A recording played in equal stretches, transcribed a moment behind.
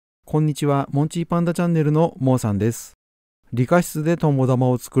こんにちは、モンチーパンダチャンネルのモーさんです。理科室でとんぼ玉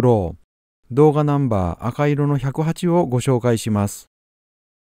を作ろう。動画ナンバー赤色の108をご紹介します。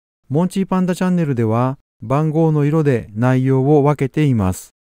モンチーパンダチャンネルでは番号の色で内容を分けています。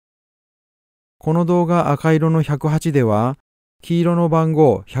この動画赤色の108では、黄色の番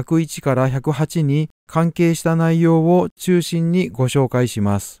号101から108に関係した内容を中心にご紹介し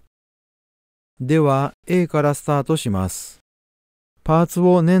ます。では A からスタートします。パーツ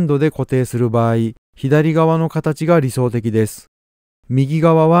を粘土で固定する場合、左側の形が理想的です。右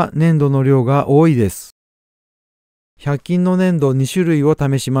側は粘土の量が多いです。100均の粘土2種類を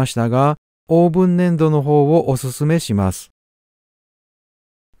試しましたが、オーブン粘土の方をおすすめします。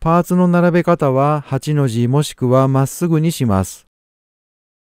パーツの並べ方は8の字もしくはまっすぐにします。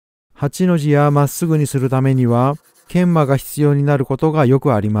8の字やまっすぐにするためには、研磨が必要になることがよ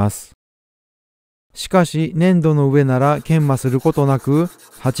くあります。しかし粘土の上なら研磨することなく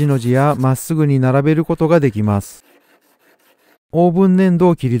8の字やまっすぐに並べることができます。オーブン粘土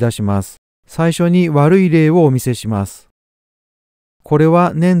を切り出します。最初に悪い例をお見せします。これ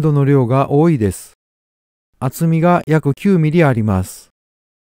は粘土の量が多いです。厚みが約9ミリあります。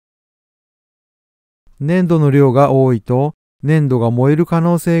粘土の量が多いと粘土が燃える可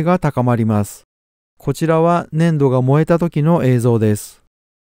能性が高まります。こちらは粘土が燃えた時の映像です。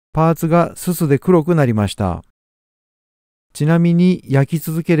パーツがすすで黒くなりました。ちなみに焼き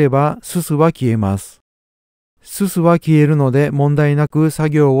続ければすすは消えます。すすは消えるので問題なく作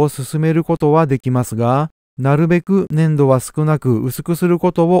業を進めることはできますが、なるべく粘土は少なく薄くする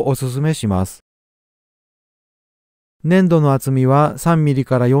ことをお勧めします。粘土の厚みは3ミリ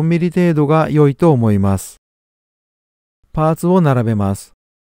から4ミリ程度が良いと思います。パーツを並べます。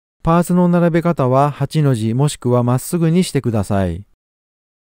パーツの並べ方は8の字もしくはまっすぐにしてください。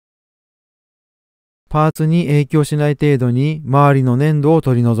パーツに影響しない程度に周りの粘土を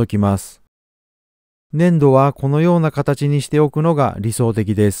取り除きます。粘土はこのような形にしておくのが理想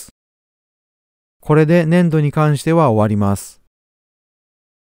的です。これで粘土に関しては終わります。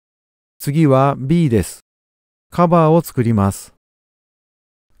次は B です。カバーを作ります。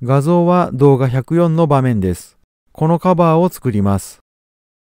画像は動画104の場面です。このカバーを作ります。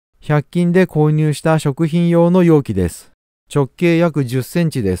100均で購入した食品用の容器です。直径約10セン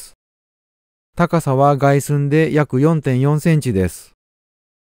チです。高さは外寸で約 4.4 センチです。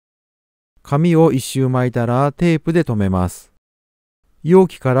紙を一周巻いたらテープで留めます。容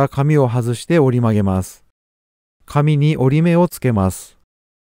器から紙を外して折り曲げます。紙に折り目をつけます。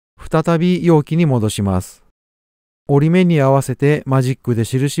再び容器に戻します。折り目に合わせてマジックで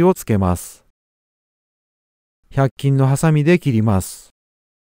印をつけます。100均のハサミで切ります。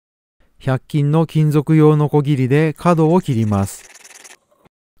100均の金属用の小切りで角を切ります。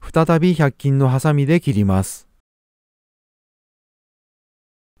再び100均のハサミで切ります。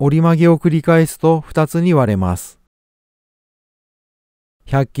折り曲げを繰り返すと2つに割れます。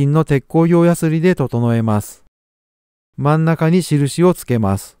100均の鉄鋼用ヤスリで整えます。真ん中に印をつけ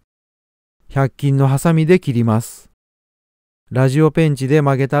ます。100均のハサミで切ります。ラジオペンチで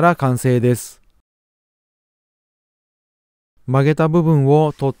曲げたら完成です。曲げた部分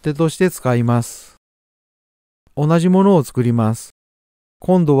を取っ手として使います。同じものを作ります。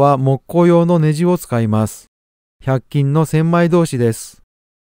今度は木工用のネジを使います。100均の千枚通しです。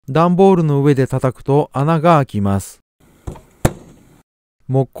段ボールの上で叩くと穴が開きます。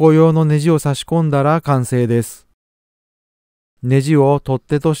木工用のネジを差し込んだら完成です。ネジを取っ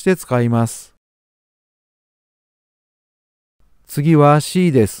手として使います。次は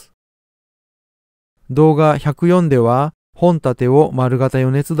C です。動画104では本立てを丸型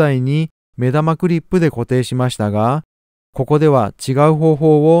余熱台に目玉クリップで固定しましたが、ここでは違う方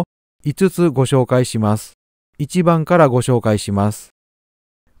法を5つご紹介します。1番からご紹介します。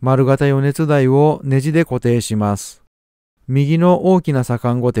丸型余熱台をネジで固定します。右の大きな左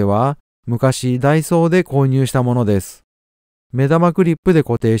官ごては昔ダイソーで購入したものです。目玉クリップで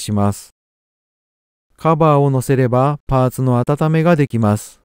固定します。カバーを乗せればパーツの温めができま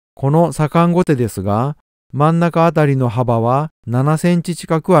す。この左官ごてですが、真ん中あたりの幅は7センチ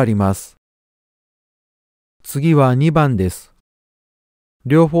近くあります。次は2番です。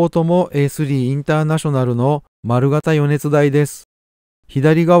両方とも A3 インターナショナルの丸型余熱台です。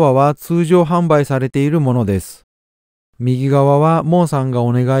左側は通常販売されているものです。右側はモーさんが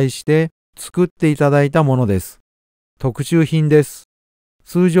お願いして作っていただいたものです。特注品です。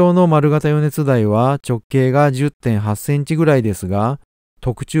通常の丸型余熱台は直径が 10.8 センチぐらいですが、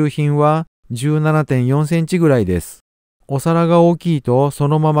特注品は 17.4 センチぐらいです。お皿が大きいとそ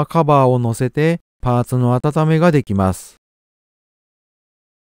のままカバーを乗せてパーツの温めができます。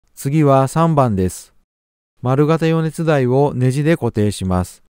次は3番です。丸型余熱台をネジで固定しま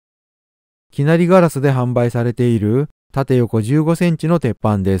す。きなりガラスで販売されている縦横15センチの鉄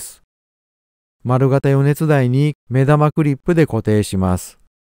板です。丸型余熱台に目玉クリップで固定します。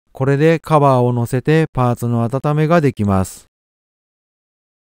これでカバーを乗せてパーツの温めができます。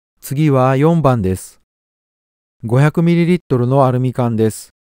次は4番です。500ml のアルミ缶です。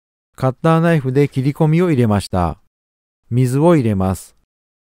カッターナイフで切り込みを入れました。水を入れます。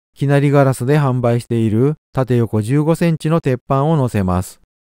きなりガラスで販売している縦横15センチの鉄板を乗せます。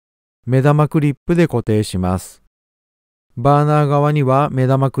目玉クリップで固定します。バーナー側には目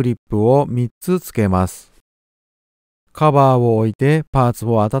玉クリップを3つつけます。カバーを置いてパーツ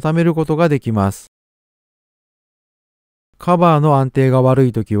を温めることができます。カバーの安定が悪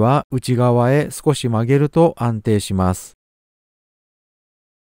いときは内側へ少し曲げると安定します。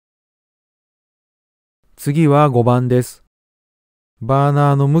次は5番です。バー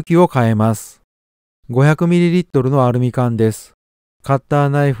ナーの向きを変えます。500ml のアルミ缶です。カッター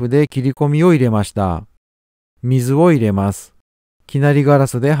ナイフで切り込みを入れました。水を入れます。きなりガラ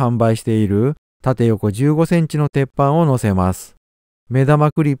スで販売している縦横15センチの鉄板を乗せます。目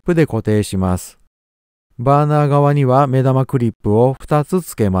玉クリップで固定します。バーナー側には目玉クリップを2つ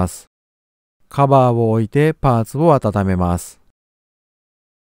つけます。カバーを置いてパーツを温めます。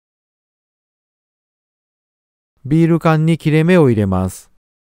ビール缶に切れ目を入れます。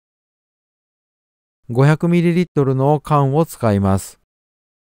500ml の缶を使います。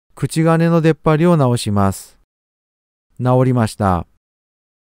口金の出っ張りを直します。直りました。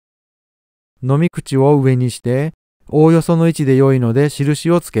飲み口を上にして、おおよその位置で良いので印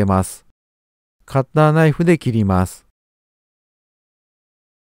をつけます。カッターナイフで切ります。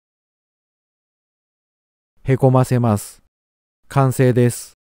へこませます。完成で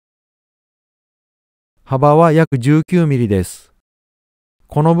す。幅は約19ミリです。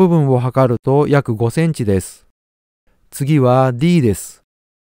この部分を測ると約5センチです。次は D です。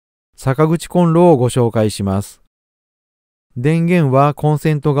坂口コンロをご紹介します。電源はコン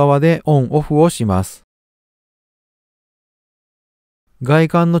セント側でオンオフをします。外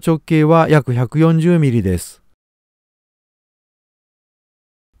観の直径は約140ミリです。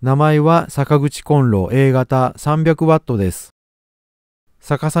名前は坂口コンロ A 型 300W です。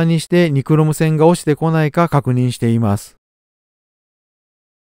逆さにしてニクロム線が落ちてこないか確認しています。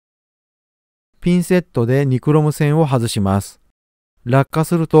ピンセットでニクロム線を外します。落下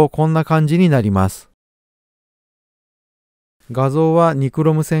するとこんな感じになります。画像はニク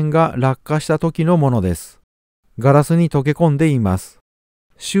ロム線が落下した時のものです。ガラスに溶け込んでいます。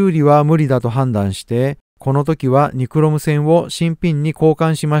修理は無理だと判断して、この時はニクロム線を新品に交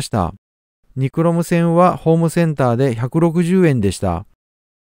換しました。ニクロム線はホームセンターで160円でした。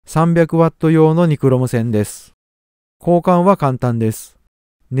300W 用のニクロム線です。交換は簡単です。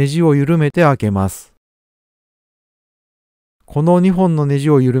ネジを緩めて開けます。この2本のネジ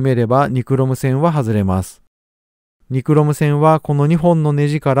を緩めればニクロム線は外れます。ニクロム線はこの2本のネ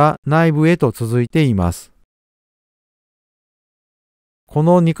ジから内部へと続いています。こ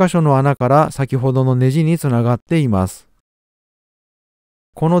の2箇所の穴から先ほどのネジにつながっています。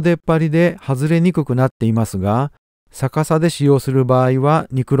この出っ張りで外れにくくなっていますが、逆さで使用する場合は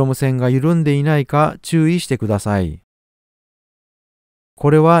ニクロム線が緩んでいないか注意してください。こ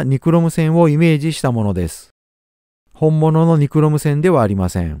れはニクロム線をイメージしたものです。本物のニクロム線ではありま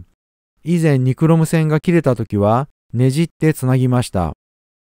せん。以前ニクロム線が切れた時はねじってつなぎました。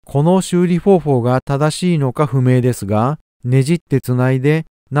この修理方法が正しいのか不明ですが、ねじってつないで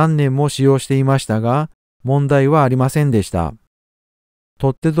何年も使用していましたが、問題はありませんでした。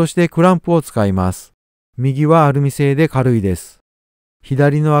取っ手としてクランプを使います。右はアルミ製で軽いです。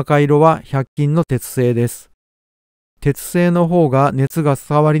左の赤色は100均の鉄製です。鉄製の方が熱が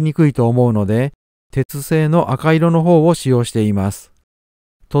伝わりにくいと思うので、鉄製の赤色の方を使用しています。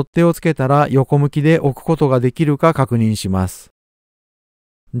取っ手をつけたら横向きで置くことができるか確認します。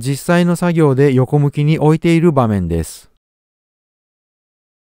実際の作業で横向きに置いている場面です。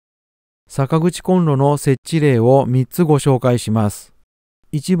坂口コンロの設置例を3つご紹介します。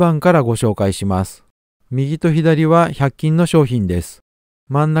1番からご紹介します。右と左は100均の商品です。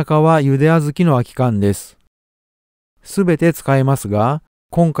真ん中はゆで小豆の空き缶です。すべて使えますが、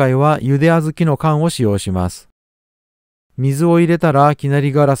今回はゆで小豆の缶を使用します。水を入れたらきな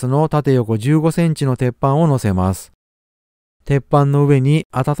りガラスの縦横15センチの鉄板を乗せます。鉄板の上に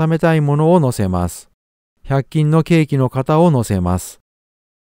温めたいものを乗せます。100均のケーキの型を乗せます。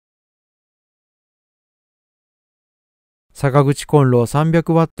坂口コンロ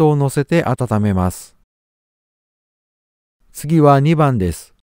 300W を乗せて温めます。次は2番で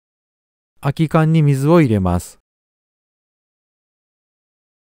す。空き缶に水を入れます。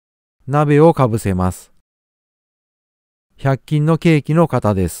鍋をかぶせます。100均のケーキの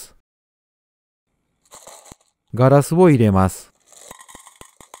型です。ガラスを入れます。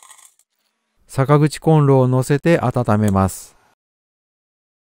坂口コンロを乗せて温めます。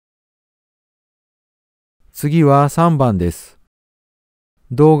次は3番です。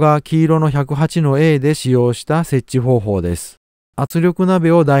動画黄色の108の A で使用した設置方法です。圧力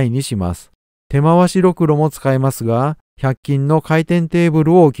鍋を台にします。手回しろくろも使えますが、100均の回転テーブ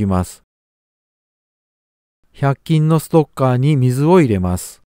ルを置きます。100均のストッカーに水を入れま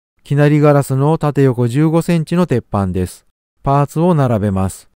す。きなりガラスの縦横15センチの鉄板です。パーツを並べま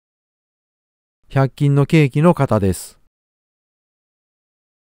す。100均のケーキの型です。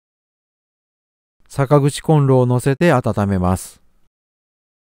坂口コンロを乗せて温めます。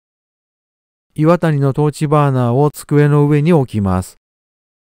岩谷のトーチバーナーを机の上に置きます。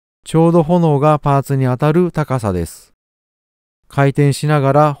ちょうど炎がパーツに当たる高さです。回転しな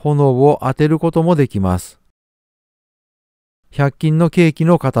がら炎を当てることもできます。100均のケーキ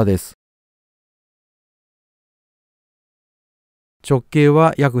の型です。直径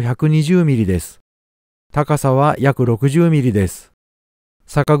は約120ミリです。高さは約60ミリです。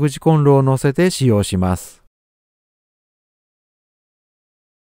坂口コンロを乗せて使用します。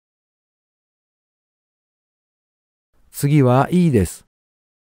次は E です。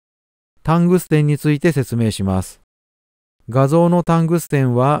タングステンについて説明します。画像のタングステ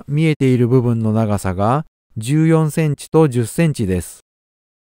ンは見えている部分の長さが14センチと10センチです。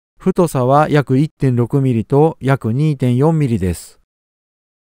太さは約 1.6 ミリと約 2.4 ミリです。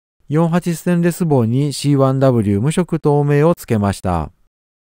48ステンレス棒に C1W 無色透明をつけました。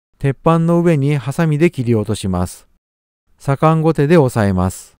鉄板の上にハサミで切り落とします。左官5手で押さえ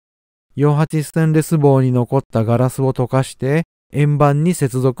ます。48ステンレス棒に残ったガラスを溶かして円盤に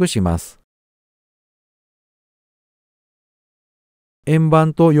接続します。円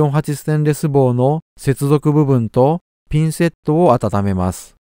盤と48ステンレス棒の接続部分とピンセットを温めま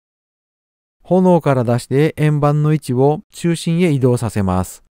す。炎から出して円盤の位置を中心へ移動させま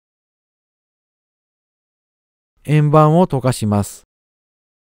す。円盤を溶かします。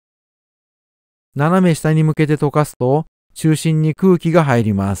斜め下に向けて溶かすと中心に空気が入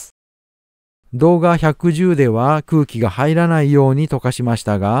ります。動画110では空気が入らないように溶かしまし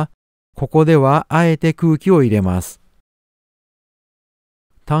たが、ここではあえて空気を入れます。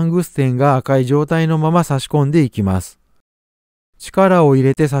タングステンが赤い状態のまま差し込んでいきます。力を入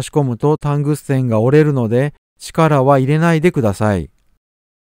れて差し込むとタングステンが折れるので、力は入れないでください。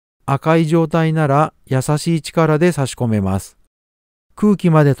赤い状態なら優しい力で差し込めます。空気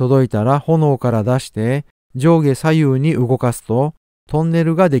まで届いたら炎から出して上下左右に動かすとトンネ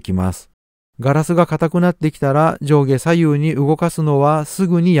ルができます。ガラスが硬くなってきたら上下左右に動かすのはす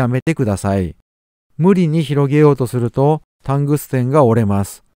ぐにやめてください。無理に広げようとするとタングステンが折れま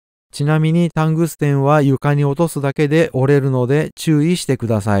す。ちなみにタングステンは床に落とすだけで折れるので注意してく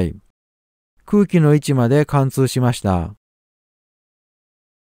ださい。空気の位置まで貫通しました。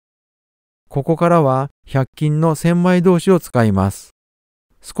ここからは100均の千枚通しを使います。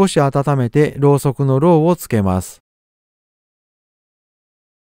少し温めてろうそくのろうをつけます。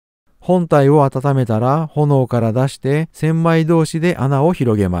本体を温めたら炎から出して千枚通しで穴を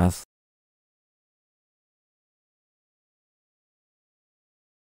広げます。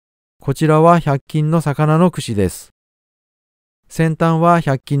こちらは100均の魚の串です。先端は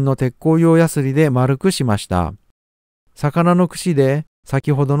100均の鉄鋼用ヤスリで丸くしました。魚の串で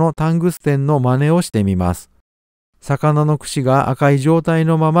先ほどのタングステンの真似をしてみます。魚の串が赤い状態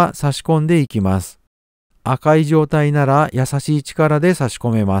のまま差し込んでいきます。赤い状態なら優しい力で差し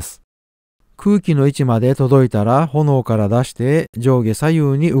込めます。空気の位置まで届いたら炎から出して上下左右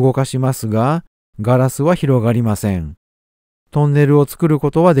に動かしますが、ガラスは広がりません。トンネルを作るこ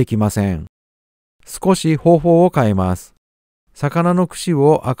とはできません。少し方法を変えます。魚の串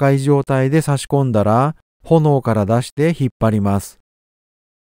を赤い状態で差し込んだら炎から出して引っ張ります。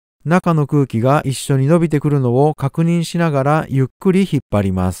中の空気が一緒に伸びてくるのを確認しながらゆっくり引っ張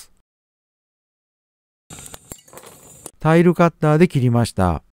ります。タイルカッターで切りまし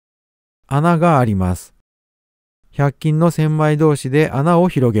た。穴があります。100均の千枚通しで穴を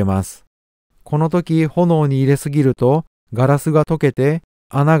広げます。この時炎に入れすぎるとガラスが溶けて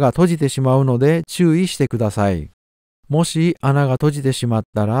穴が閉じてしまうので注意してください。もし穴が閉じてしまっ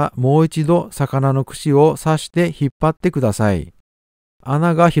たらもう一度魚の串を刺して引っ張ってください。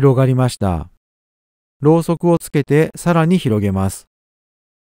穴が広がりました。ろうそくをつけてさらに広げます。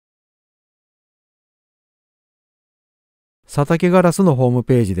佐竹ガラスのホーム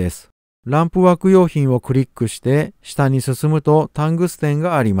ページです。ランプワーク用品をクリックして下に進むとタングステン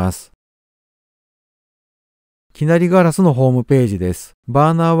があります。きなりガラスのホームページです。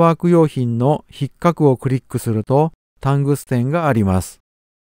バーナーワーク用品の引っかくをクリックするとタングステンがあります。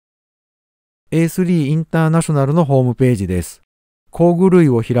A3 インターナショナルのホームページです。工具類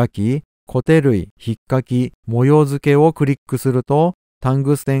を開き、コテ類、引っかき、模様付けをクリックするとタン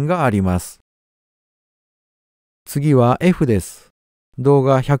グステンがあります。次は F です。動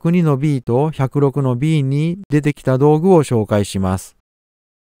画102の B と106の B に出てきた道具を紹介します。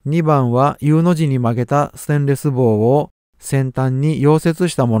2番は U の字に曲げたステンレス棒を先端に溶接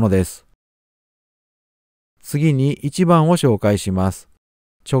したものです。次に1番を紹介します。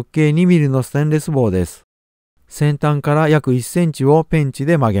直径2ミリのステンレス棒です。先端から約1センチをペンチ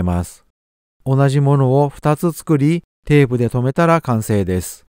で曲げます。同じものを2つ作り、テープで留めたら完成で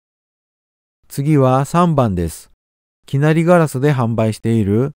す。次は3番です。きなりガラスで販売してい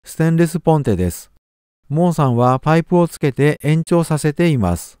るステンレスポンテです。モンさんはパイプをつけて延長させてい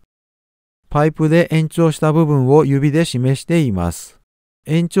ます。パイプで延長した部分を指で示しています。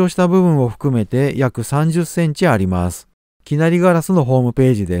延長した部分を含めて約30センチあります。きなりガラスのホーム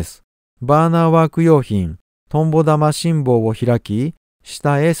ページです。バーナーワーク用品、とんぼ玉心棒を開き、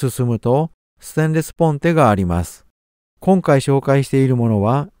下へ進むとステンレスポンテがあります。今回紹介しているもの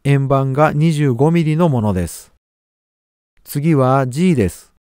は円盤が25ミリのものです。次は G で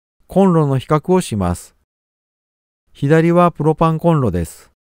す。コンロの比較をします。左はプロパンコンロで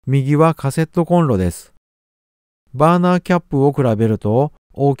す。右はカセットコンロです。バーナーキャップを比べると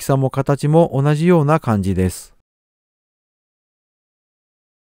大きさも形も同じような感じです。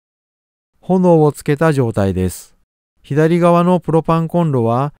炎をつけた状態です。左側のプロパンコンロ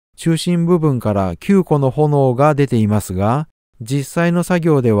は中心部分から9個の炎が出ていますが、実際の作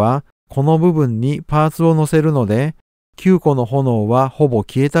業ではこの部分にパーツを乗せるので、9個の炎はほぼ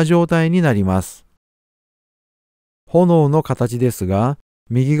消えた状態になります。炎の形ですが、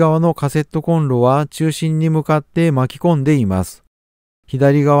右側のカセットコンロは中心に向かって巻き込んでいます。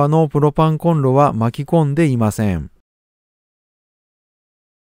左側のプロパンコンロは巻き込んでいません。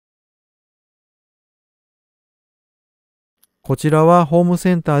こちらはホーム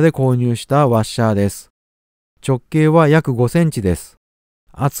センターで購入したワッシャーです。直径は約5センチです。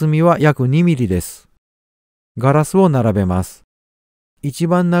厚みは約2ミリです。ガラスを並べます。一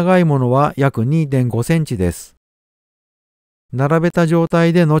番長いものは約 2.5 センチです。並べた状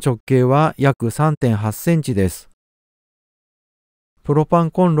態での直径は約 3.8 センチです。プロパ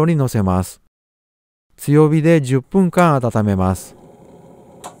ンコンロに乗せます。強火で10分間温めます。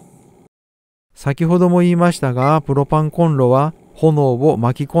先ほども言いましたが、プロパンコンロは炎を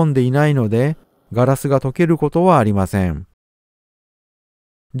巻き込んでいないので、ガラスが溶けることはありません。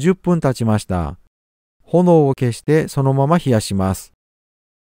10分経ちました。炎を消してそのまま冷やします。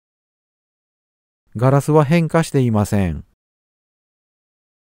ガラスは変化していません。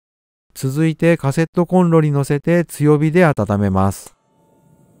続いてカセットコンロに乗せて強火で温めます。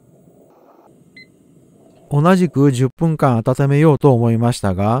同じく10分間温めようと思いまし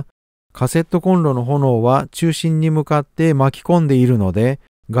たが、カセットコンロの炎は中心に向かって巻き込んでいるので、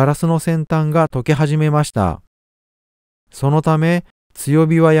ガラスの先端が溶け始めました。そのため、強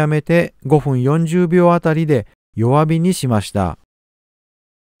火はやめて5分40秒あたりで弱火にしました。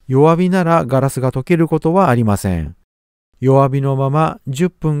弱火ならガラスが溶けることはありません。弱火のまま10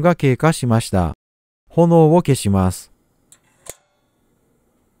分が経過しました。炎を消します。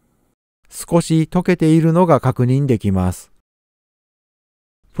少し溶けているのが確認できます。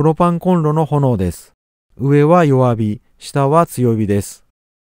プロパンコンロの炎です。上は弱火、下は強火です。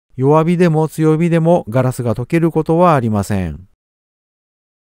弱火でも強火でもガラスが溶けることはありません。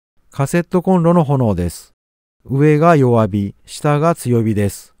カセットコンロの炎です。上が弱火、下が強火で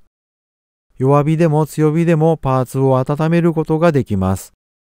す。弱火でも強火でもパーツを温めることができます。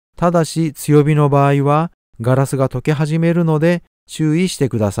ただし強火の場合はガラスが溶け始めるので注意して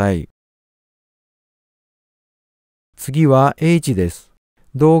ください。次は H です。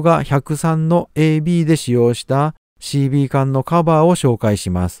動画103の AB で使用した CB 缶のカバーを紹介し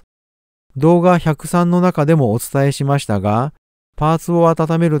ます。動画103の中でもお伝えしましたが、パーツを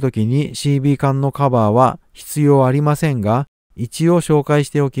温めるときに CB 缶のカバーは必要ありませんが、一応紹介し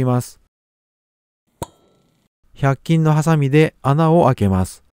ておきます。100均のハサミで穴を開けま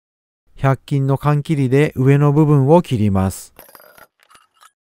す。100均の缶切りで上の部分を切ります。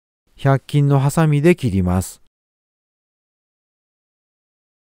100均のハサミで切ります。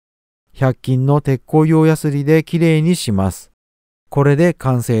100均の鉄鋼用ヤスリできれいにします。これで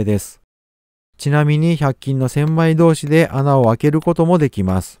完成です。ちなみに100均の千枚同士で穴を開けることもでき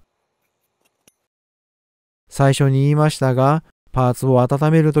ます。最初に言いましたが、パーツを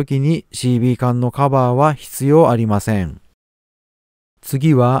温めるときに CB 缶のカバーは必要ありません。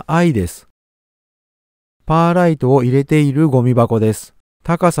次は I です。パーライトを入れているゴミ箱です。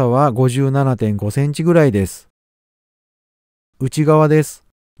高さは 57.5 センチぐらいです。内側です。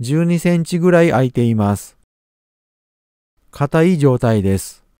12センチぐらい空いています。硬い状態で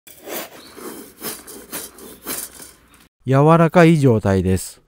す。柔らかい状態で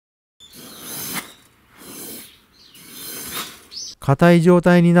す。硬い状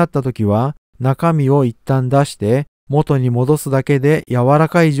態になったときは、中身を一旦出して元に戻すだけで柔ら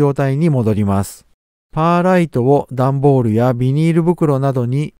かい状態に戻ります。パーライトを段ボールやビニール袋など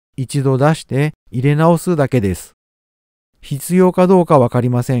に一度出して入れ直すだけです。必要かどうかわかり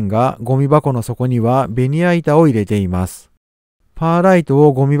ませんが、ゴミ箱の底にはベニヤ板を入れています。パーライト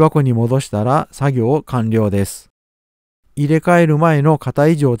をゴミ箱に戻したら作業完了です。入れ替える前の硬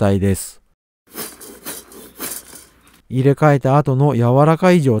い状態です。入れ替えた後の柔ら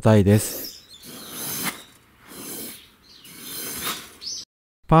かい状態です。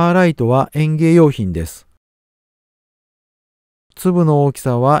パーライトは園芸用品です。粒の大き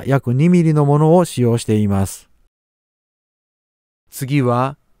さは約2ミリのものを使用しています。次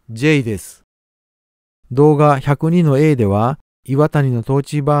は J です。動画102の A では岩谷のトー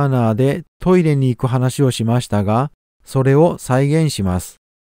チバーナーでトイレに行く話をしましたが、それを再現します。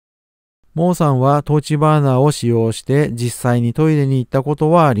モーさんはトーチバーナーを使用して実際にトイレに行ったこ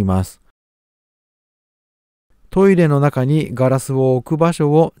とはあります。トイレの中にガラスを置く場所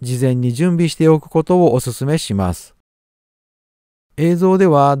を事前に準備しておくことをお勧めします。映像で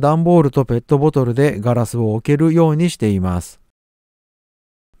は段ボールとペットボトルでガラスを置けるようにしています。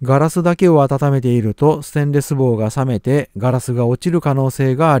ガラスだけを温めているとステンレス棒が冷めてガラスが落ちる可能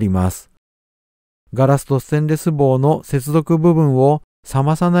性があります。ガラスとステンレス棒の接続部分を冷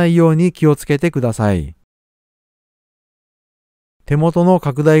まさないように気をつけてください。手元の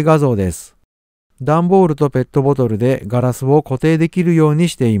拡大画像です。段ボールとペットボトルでガラスを固定できるように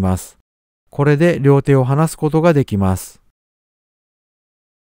しています。これで両手を離すことができます。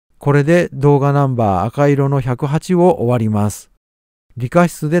これで動画ナンバー赤色の108を終わります。理科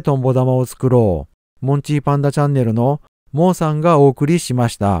室でトンボ玉を作ろう。モンチーパンダチャンネルのモーさんがお送りしま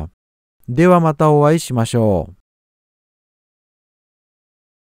した。ではまたお会いしましょう。